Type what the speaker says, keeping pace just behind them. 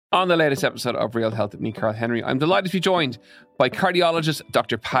On the latest episode of Real Health with me, Carl Henry, I'm delighted to be joined by cardiologist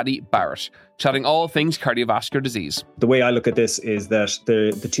Dr. Paddy Barrett, chatting all things cardiovascular disease. The way I look at this is that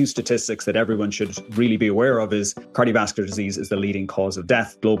the two statistics that everyone should really be aware of is cardiovascular disease is the leading cause of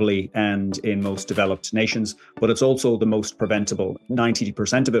death globally and in most developed nations, but it's also the most preventable.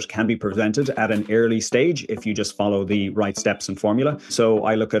 90% of it can be prevented at an early stage if you just follow the right steps and formula. So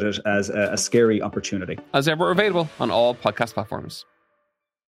I look at it as a scary opportunity. As ever, available on all podcast platforms.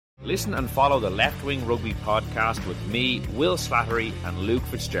 Listen and follow the Left Wing Rugby podcast with me, Will Slattery and Luke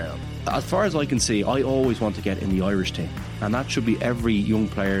Fitzgerald. As far as I can see, I always want to get in the Irish team. And that should be every young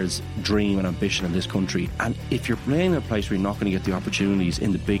player's dream and ambition in this country. And if you're playing in a place where you're not going to get the opportunities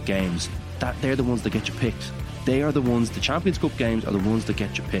in the big games, they're the ones that get you picked. They are the ones, the Champions Cup games are the ones that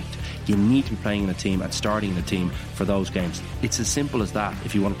get you picked. You need to be playing in a team and starting in a team for those games. It's as simple as that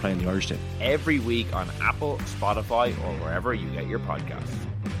if you want to play in the Irish team. Every week on Apple, Spotify or wherever you get your podcasts.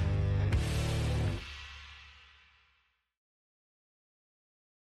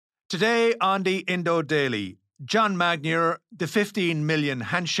 Today on the Indo Daily, John Magnier, the 15 million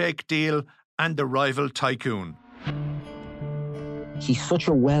handshake deal and the rival tycoon. He's such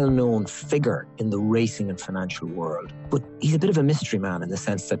a well-known figure in the racing and financial world, but he's a bit of a mystery man in the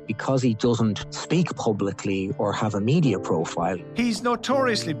sense that because he doesn't speak publicly or have a media profile. He's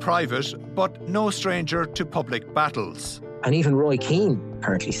notoriously private, but no stranger to public battles. And even Roy Keane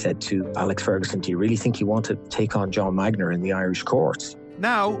apparently said to Alex Ferguson, do you really think you want to take on John Magnier in the Irish courts?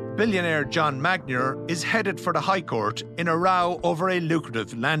 Now, billionaire John Magnier is headed for the High Court in a row over a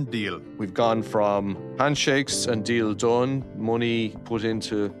lucrative land deal. We've gone from handshakes and deal done, money put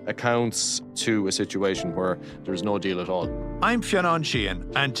into accounts, to a situation where there's no deal at all. I'm Fionn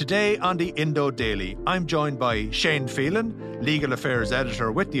Sheehan, and today on the Indo Daily, I'm joined by Shane Phelan, Legal Affairs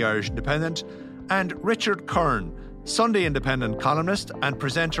Editor with the Irish Independent, and Richard Kern, Sunday Independent columnist and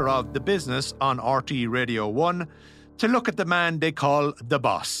presenter of The Business on RTÉ Radio 1, to look at the man they call the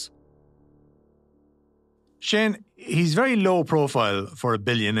boss. Shane, he's very low profile for a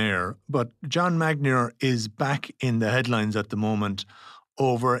billionaire, but John Magnier is back in the headlines at the moment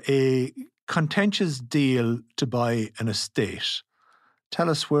over a contentious deal to buy an estate.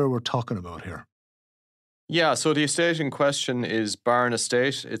 Tell us where we're talking about here. Yeah, so the estate in question is Barn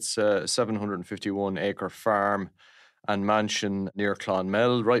Estate. It's a 751-acre farm and mansion near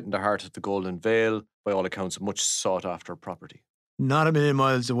Clonmel, right in the heart of the Golden Vale. By all accounts, a much sought-after property. Not a million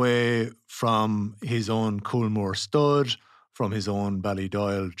miles away from his own Coolmore stud, from his own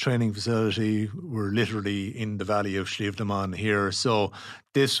Ballydoyle training facility. We're literally in the valley of Slieveleman here. So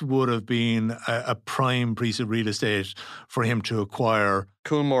this would have been a prime piece of real estate for him to acquire.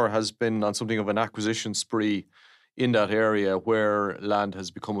 Coolmore has been on something of an acquisition spree in that area where land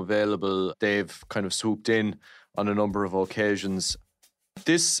has become available. They've kind of swooped in on a number of occasions.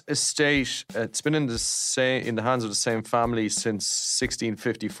 This estate, it's been in the hands of the same family since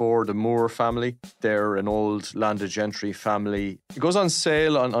 1654, the Moore family. They're an old landed gentry family. It goes on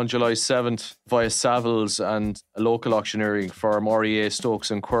sale on July 7th via Savills and a local auctioneering firm, REA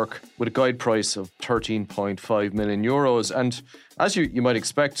Stokes and Quirk, with a guide price of €13.5 million. And as you might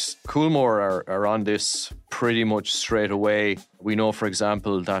expect, Coolmore are on this pretty much straight away. We know, for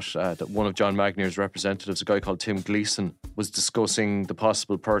example, that one of John Magnier's representatives, a guy called Tim Gleeson, was discussing the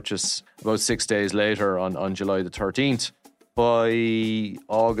possible purchase about 6 days later on July the 13th. By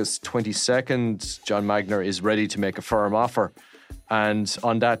August 22nd, John Magnier is ready to make a firm offer. And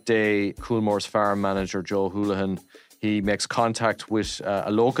on that day, Coolmore's farm manager, Joe Houlihan, he makes contact with a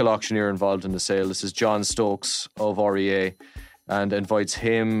local auctioneer involved in the sale. This is John Stokes of REA, and invites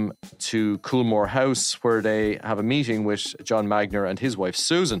him to Coolmore House, where they have a meeting with John Magnier and his wife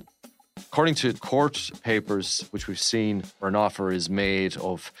Susan. According to court papers, which we've seen, an offer is made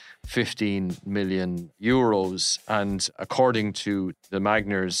of €15 million. And according to the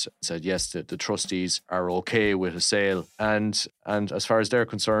Magniers, said yes, the trustees are okay with a sale. And as far as they're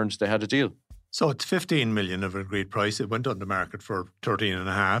concerned, they had a deal. So it's 15 million of an agreed price. It went on the market for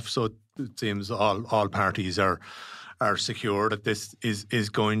 13.5. So it seems all parties are secure that this is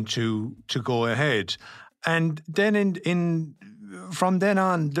going to go ahead. And then from then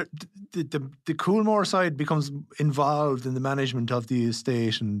on, the Coolmore side becomes involved in the management of the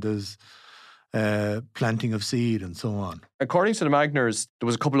estate, and there's planting of seed and so on. According to the Magniers, there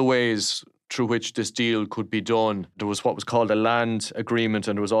was a couple of ways through which this deal could be done. There was what was called a land agreement,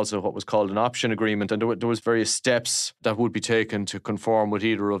 and there was also what was called an option agreement, and there was various steps that would be taken to conform with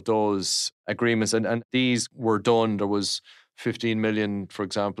either of those agreements, and these were done. There was 15 million, for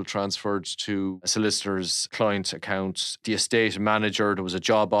example, transferred to a solicitor's client account. The estate manager, there was a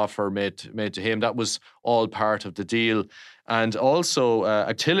job offer made to him. That was all part of the deal. And also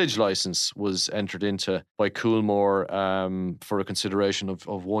a tillage license was entered into by Coolmore for a consideration of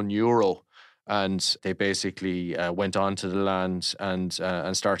 €1. And they basically went onto the land and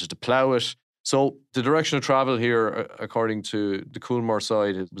started to plough it. So the direction of travel here, according to the Coolmore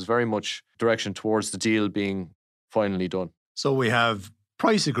side, it was very much direction towards the deal being finally done. So we have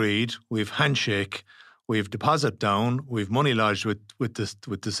price agreed, we've handshake, we've deposit down, we've money lodged with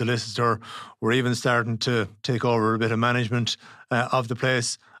the solicitor. We're even starting to take over a bit of management of the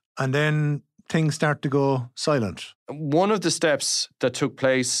place, and then things start to go silent. One of the steps that took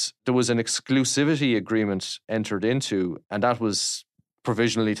place, there was an exclusivity agreement entered into, and that was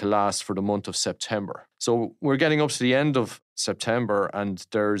provisionally to last for the month of September. So we're getting up to the end of September, and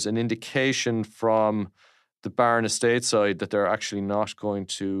there's an indication from the Barron Estate side that they're actually not going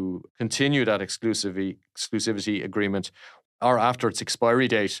to continue that exclusivity agreement or after its expiry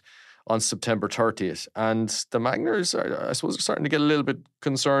date on September 30th. And the Magniers, I suppose, are starting to get a little bit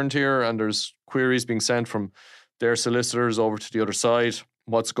concerned here, and there's queries being sent from their solicitors over to the other side.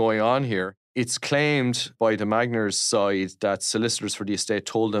 What's going on here? It's claimed by the Magniers side that solicitors for the estate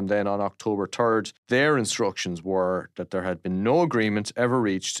told them then on October 3rd, their instructions were that there had been no agreement ever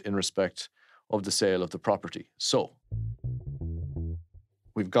reached in respect of the sale of the property. So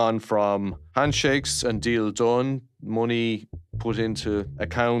we've gone from handshakes and deal done, money put into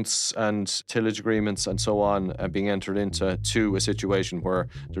accounts and tillage agreements and so on, being entered into, to a situation where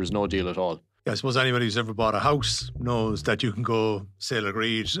there's no deal at all. Yeah, I suppose anybody who's ever bought a house knows that you can go sale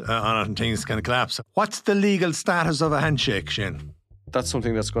agreed on it and things can collapse. What's the legal status of a handshake, Shane? That's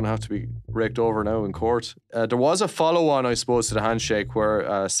something that's going to have to be raked over now in court. There was a follow-on, I suppose, to the handshake where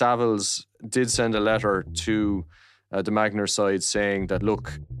Savills did send a letter to the Magnier side saying that,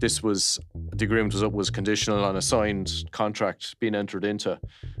 look, the agreement was conditional on a signed contract being entered into.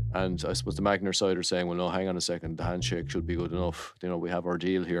 And I suppose the Magnier side are saying, well, no, hang on a second, the handshake should be good enough. You know, we have our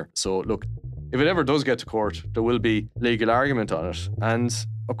deal here. So, look, if it ever does get to court, there will be legal argument on it. And,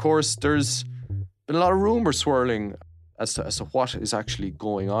 of course, there's been a lot of rumours swirling as to what is actually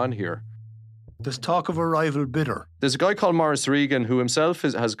going on here. There's talk of a rival bidder. There's a guy called Maurice Regan who himself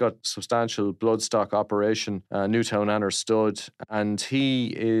has got substantial bloodstock operation, Newtown Anor stud, and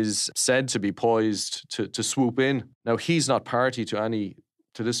he is said to be poised to swoop in. Now, he's not party to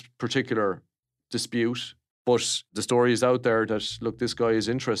this particular dispute, but the story is out there that, look, this guy is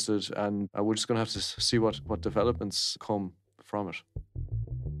interested, and we're just going to have to see what developments come from it.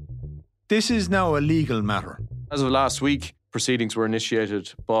 This is now a legal matter. As of last week, proceedings were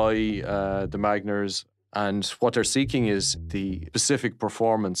initiated by the Magniers, and what they're seeking is the specific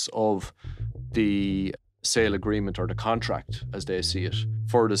performance of the sale agreement or the contract, as they see it,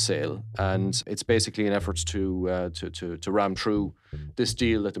 for the sale. And it's basically an effort to ram through this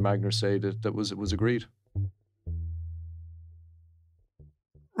deal that the Magniers say that was agreed.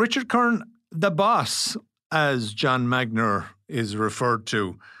 Richard Kern, the boss, as John Magnier is referred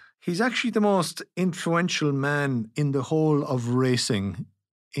to, he's actually the most influential man in the whole of racing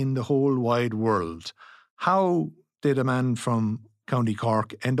in the whole wide world. How did a man from County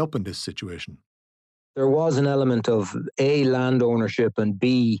Cork end up in this situation? There was an element of A, land ownership, and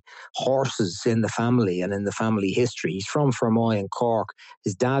B, horses in the family and in the family history. He's from Fermoy in Cork.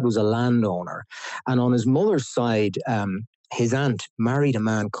 His dad was a landowner. And on his mother's side, his aunt married a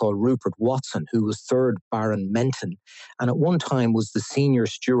man called Rupert Watson, who was 3rd Baron Menton, and at one time was the senior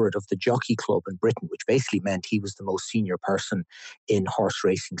steward of the Jockey Club in Britain, which basically meant he was the most senior person in horse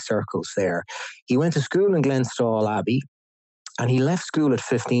racing circles there. He went to school in Glenstall Abbey, and he left school at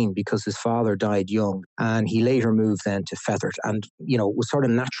 15 because his father died young, and he later moved then to Fethard. And, you know, it was sort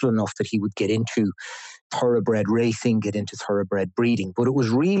of natural enough that he would get into thoroughbred racing, get into thoroughbred breeding. But it was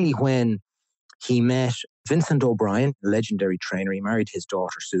really when he met Vincent O'Brien, a legendary trainer. He married his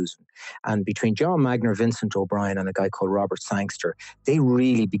daughter, Susan. And between John Magnier, Vincent O'Brien, and a guy called Robert Sangster, they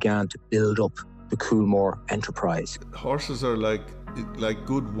really began to build up the Coolmore enterprise. Horses are like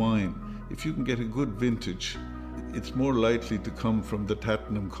good wine. If you can get a good vintage, it's more likely to come from the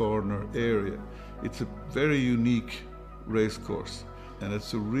Tattenham Corner area. It's a very unique race course, and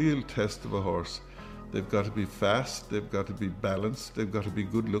it's a real test of a horse. They've got to be fast, they've got to be balanced, they've got to be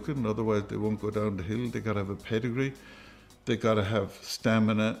good looking, otherwise they won't go down the hill. They've got to have a pedigree, they've got to have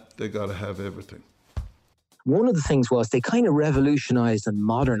stamina, they've got to have everything. One of the things was they kind of revolutionised and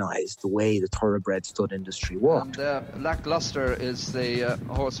modernised the way the thoroughbred stud industry worked. And Lackluster is the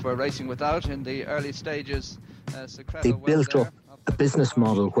horse we're racing without in the early stages. They built up a business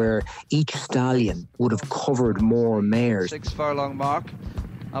model where each stallion would have covered more mares. 6 furlong mark.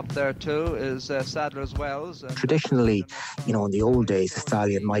 Up there too is Sadler's Wells. Traditionally, in the old days, a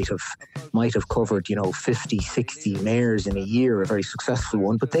stallion might have covered, 50, 60 mares in a year, a very successful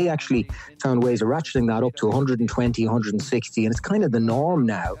one. But they actually found ways of ratcheting that up to 120, 160. And it's kind of the norm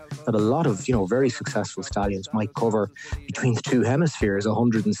now that a lot of, very successful stallions might cover between the two hemispheres,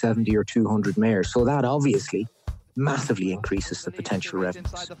 170 or 200 mares. So that obviously massively increases the potential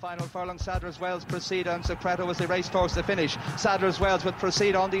revenues. Inside the final furlong, Sadler's Wells, Procida and Secreto as they race towards the finish. Sadler's Wells with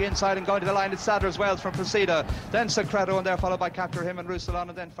Procida on the inside and going to the line. It's Sadler's Wells from Procida, then Secreto, and they're followed by Capture Him and Roussillon,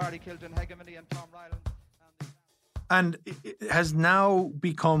 and then Farley Kilton, Hegemony and Tom Ryland. And it has now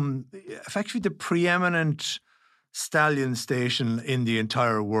become effectively the preeminent stallion station in the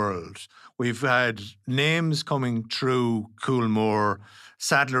entire world. We've had names coming through: Coolmore,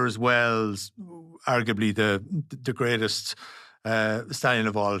 Sadler's Wells, arguably the greatest stallion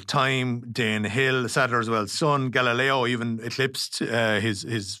of all time, Dane Hill, Sadler's Wells' son, Galileo, even eclipsed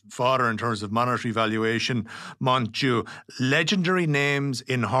his father in terms of monetary valuation, Montjeu. Legendary names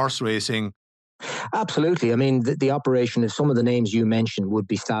in horse racing. Absolutely. I mean, the operation, if some of the names you mentioned would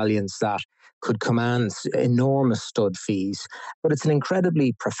be stallions that could command enormous stud fees, but it's an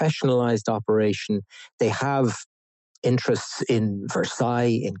incredibly professionalized operation. They have interests in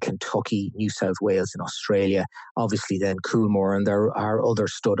Versailles, in Kentucky, New South Wales, in Australia, obviously then Coolmore, and there are other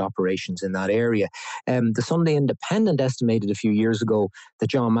stud operations in that area. The Sunday Independent estimated a few years ago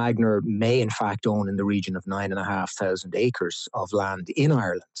that John Magnier may in fact own in the region of 9,500 acres of land in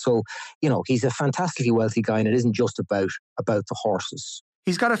Ireland. So, he's a fantastically wealthy guy, and it isn't just about the horses.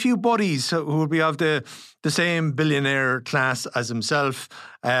 He's got a few buddies who will be of the same billionaire class as himself,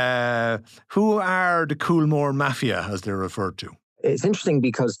 who are the Coolmore Mafia, as they're referred to. It's interesting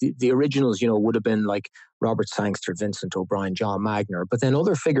because the originals, would have been like Robert Sangster, Vincent O'Brien, John Magnier, but then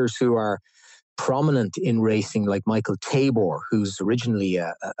other figures who are prominent in racing, like Michael Tabor, who's originally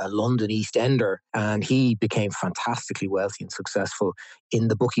a London East Ender, and he became fantastically wealthy and successful in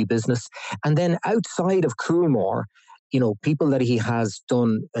the bookie business. And then outside of Coolmore, people that he has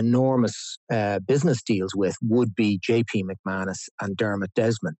done enormous business deals with would be J.P. McManus and Dermot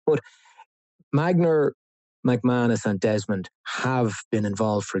Desmond. But Magnier, McManus and Desmond have been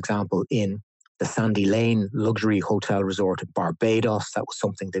involved, for example, in the Sandy Lane luxury hotel resort in Barbados. That was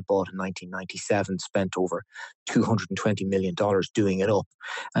something they bought in 1997, spent over $220 million doing it up.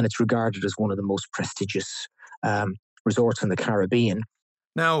 And it's regarded as one of the most prestigious resorts in the Caribbean.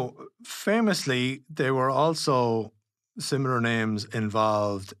 Now, famously, there were also similar names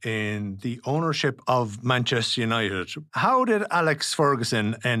involved in the ownership of Manchester United. How did Alex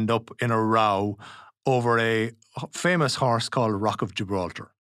Ferguson end up in a row over a famous horse called Rock of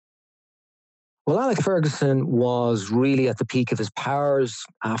Gibraltar? Well, Alex Ferguson was really at the peak of his powers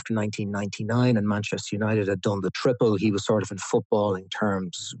after 1999, and Manchester United had done the triple. He was sort of in footballing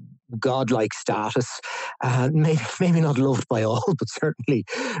terms, godlike status, maybe not loved by all, but certainly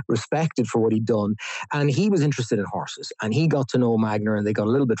respected for what he'd done. And he was interested in horses, and he got to know Magnier, and they got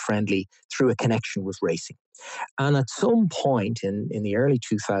a little bit friendly through a connection with racing. And at some point in the early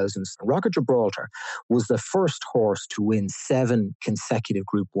 2000s, Rock of Gibraltar was the first horse to win 7 consecutive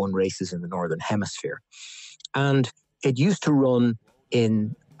Group 1 races in the Northern Hemisphere. And it used to run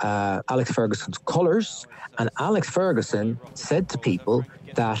in Alex Ferguson's colours, and Alex Ferguson said to people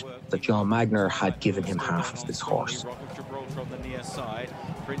that John Magnier had given him half of this horse. Rock of Gibraltar on the near side.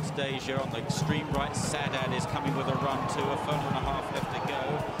 Prince Deja on the extreme right. Sadad is coming with a run too. A furlong and a half left to go.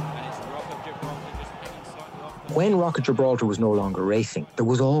 And it's Rock of Gibraltar just hanging slightly off. When Rock of Gibraltar was no longer racing, there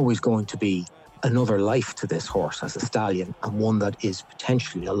was always going to be another life to this horse as a stallion, and one that is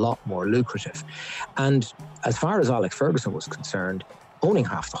potentially a lot more lucrative. And as far as Alex Ferguson was concerned, owning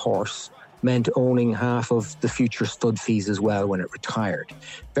half the horse meant owning half of the future stud fees as well when it retired.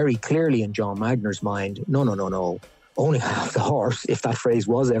 Very clearly in John Magnier's mind, no. Owning half the horse, if that phrase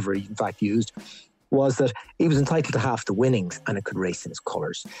was ever in fact used, was that he was entitled to half the winnings and it could race in his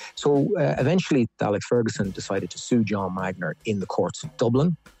colours. So eventually Alex Ferguson decided to sue John Magnier in the courts of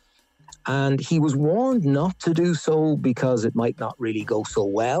Dublin. And he was warned not to do so because it might not really go so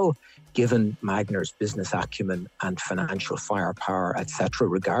well, given Magnier's business acumen and financial firepower, etc.,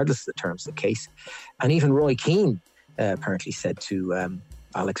 regardless of the terms of the case. And even Roy Keane apparently said to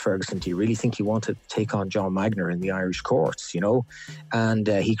Alex Ferguson, do you really think you want to take on John Magnier in the Irish courts, And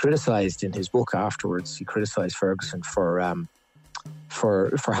he criticised in his book afterwards, he criticised Ferguson for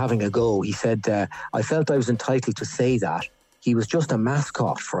having a go. He said, I felt I was entitled to say that. He was just a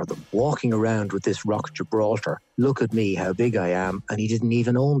mascot for them, walking around with this Rock of Gibraltar. Look at me, how big I am. And he didn't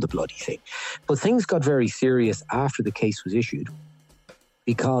even own the bloody thing. But things got very serious after the case was issued.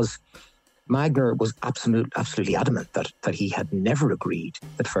 because Magnier was absolutely adamant that he had never agreed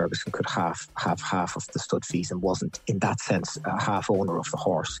that Ferguson could have half of the stud fees and wasn't, in that sense, a half owner of the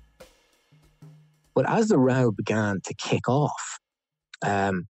horse. But as the row began to kick off,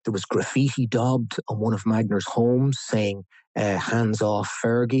 there was graffiti daubed on one of Magnier's homes saying, hands off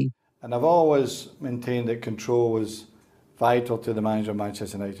Fergie. And I've always maintained that control was vital to the manager of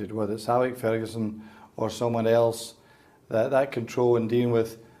Manchester United, whether it's Alex Ferguson or someone else, that control in dealing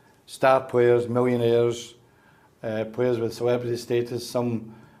with star players, millionaires, players with celebrity status,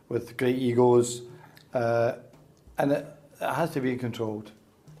 some with great egos, and it has to be controlled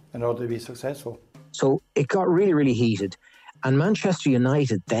in order to be successful. So it got really, really heated, and Manchester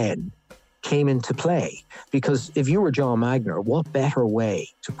United then came into play, because if you were John Magnier, what better way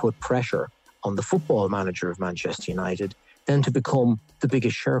to put pressure on the football manager of Manchester United than to become the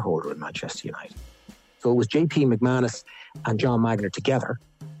biggest shareholder in Manchester United? So it was JP McManus and John Magnier together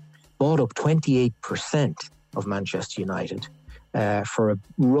bought up 28% of Manchester United for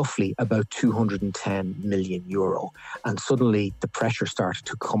roughly about €210 million. And suddenly the pressure started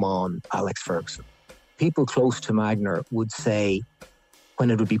to come on Alex Ferguson. People close to Magnier would say, when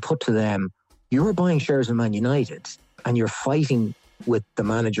it would be put to them, you're buying shares in Man United and you're fighting with the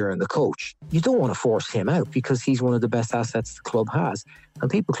manager and the coach. You don't want to force him out because he's one of the best assets the club has. And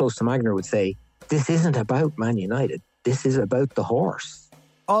people close to Magnier would say, this isn't about Man United. This is about the horse.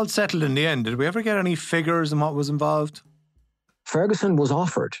 All settled in the end. Did we ever get any figures on what was involved? Ferguson was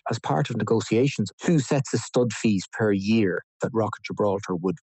offered, as part of negotiations, 2 sets of stud fees per year that Rocket Gibraltar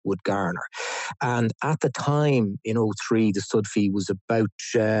would garner. And at the time, in 2003, the stud fee was about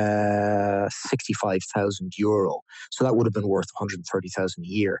 €65,000. So that would have been worth $130,000 a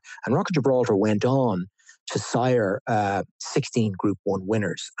year. And Rocket Gibraltar went on to sire 16 Group 1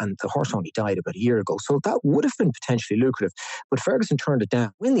 winners, and the horse only died about a year ago. So that would have been potentially lucrative, but Ferguson turned it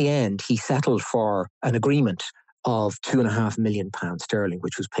down. In the end, he settled for an agreement of £2.5 million sterling,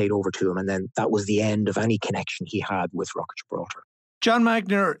 which was paid over to him, and then that was the end of any connection he had with Rocket Gibraltar. John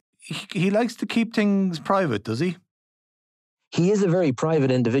Magnier, he likes to keep things private, does he? He is a very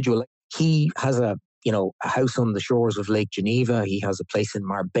private individual. He has a house on the shores of Lake Geneva. He has a place in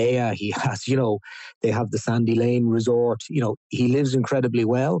Marbella. He has, they have the Sandy Lane Resort. He lives incredibly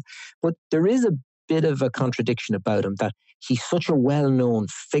well. But there is a bit of a contradiction about him, that he's such a well-known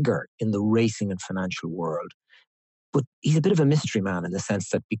figure in the racing and financial world. But he's a bit of a mystery man in the sense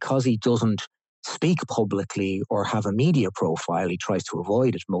that because he doesn't speak publicly or have a media profile, he tries to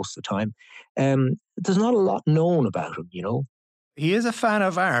avoid it most of the time. There's not a lot known about him, He is a fan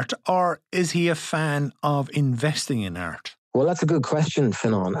of art, or is he a fan of investing in art? Well, that's a good question,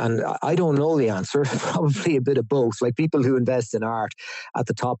 Finan, and I don't know the answer. Probably a bit of both. Like people who invest in art at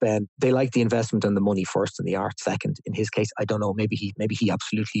the top end, they like the investment and the money first and the art second. In his case, I don't know, maybe he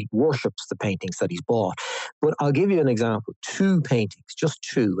absolutely worships the paintings that he's bought. But I'll give you an example. 2 paintings, just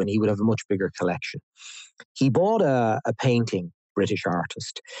 2, and he would have a much bigger collection. He bought a painting, British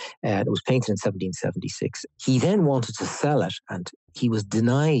artist, and it was painted in 1776. He then wanted to sell it, and he was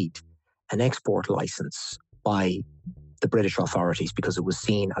denied an export license by the British authorities because it was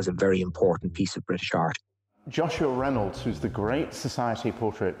seen as a very important piece of British art. Joshua Reynolds, who's the great society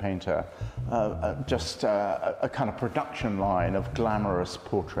portrait painter, just a kind of production line of glamorous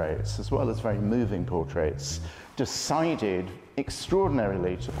portraits as well as very moving portraits, decided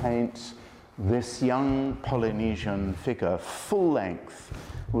extraordinarily to paint this young Polynesian figure full length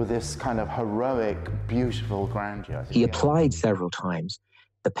with this kind of heroic, beautiful grandeur. He applied several times.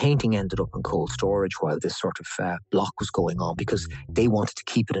 The painting ended up in cold storage while this sort of block was going on because they wanted to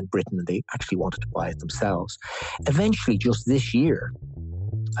keep it in Britain and they actually wanted to buy it themselves. Eventually, just this year,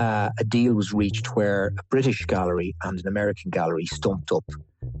 a deal was reached where a British gallery and an American gallery stumped up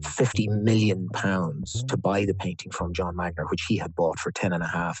 £50 million to buy the painting from John Magnier, which he had bought for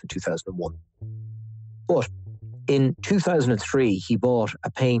 10.5 in 2001. But in 2003, he bought a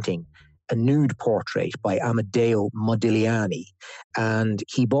painting, a nude portrait by Amedeo Modigliani, and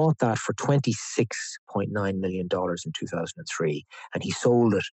he bought that for $26.9 million in 2003, and he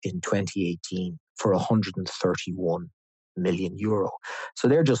sold it in 2018 for €131 million. So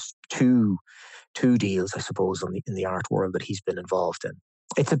they're just two deals, I suppose, in the art world that he's been involved in.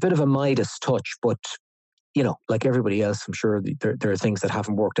 It's a bit of a Midas touch, but like everybody else, I'm sure there are things that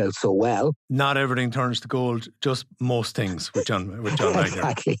haven't worked out so well. Not everything turns to gold, just most things with John Magnier.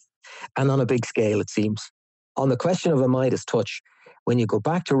 Exactly. And on a big scale, it seems. On the question of a Midas touch, when you go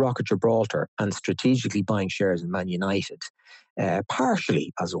back to Rocket Gibraltar and strategically buying shares in Man United,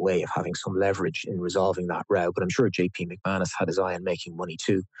 partially as a way of having some leverage in resolving that row, but I'm sure JP McManus had his eye on making money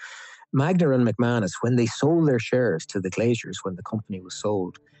too. Magnier and McManus, when they sold their shares to the Glaziers, when the company was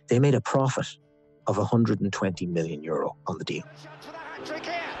sold, they made a profit of €120 million on the deal.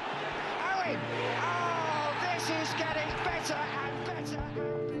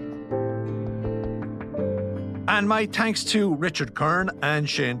 And my thanks to Richard Kern and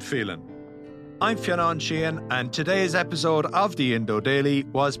Shane Phelan. I'm Fionn Sheehan, and today's episode of the Indo Daily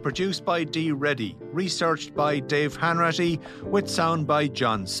was produced by Dee Reddy, researched by Dave Hanratty, with sound by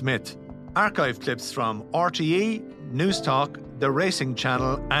John Smith. Archive clips from RTE, Newstalk, The Racing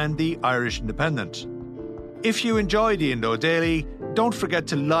Channel and The Irish Independent. If you enjoy the Indo Daily, don't forget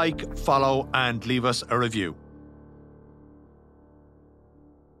to like, follow and leave us a review.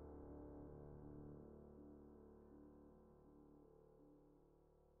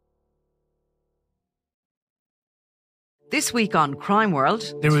 This week on Crime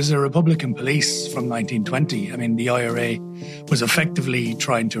World. There was a Republican police from 1920. I mean, the IRA was effectively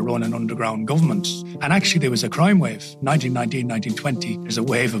trying to run an underground government. And actually, there was a crime wave. 1919, 1920, there's a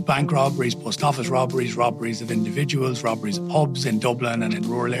wave of bank robberies, post office robberies, robberies of individuals, robberies of pubs in Dublin and in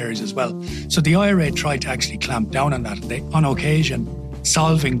rural areas as well. So the IRA tried to actually clamp down on that. They, on occasion,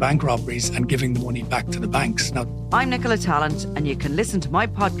 solving bank robberies and giving the money back to the banks. Now, I'm Nicola Tallant, and you can listen to my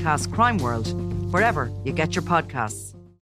podcast, Crime World, wherever you get your podcasts.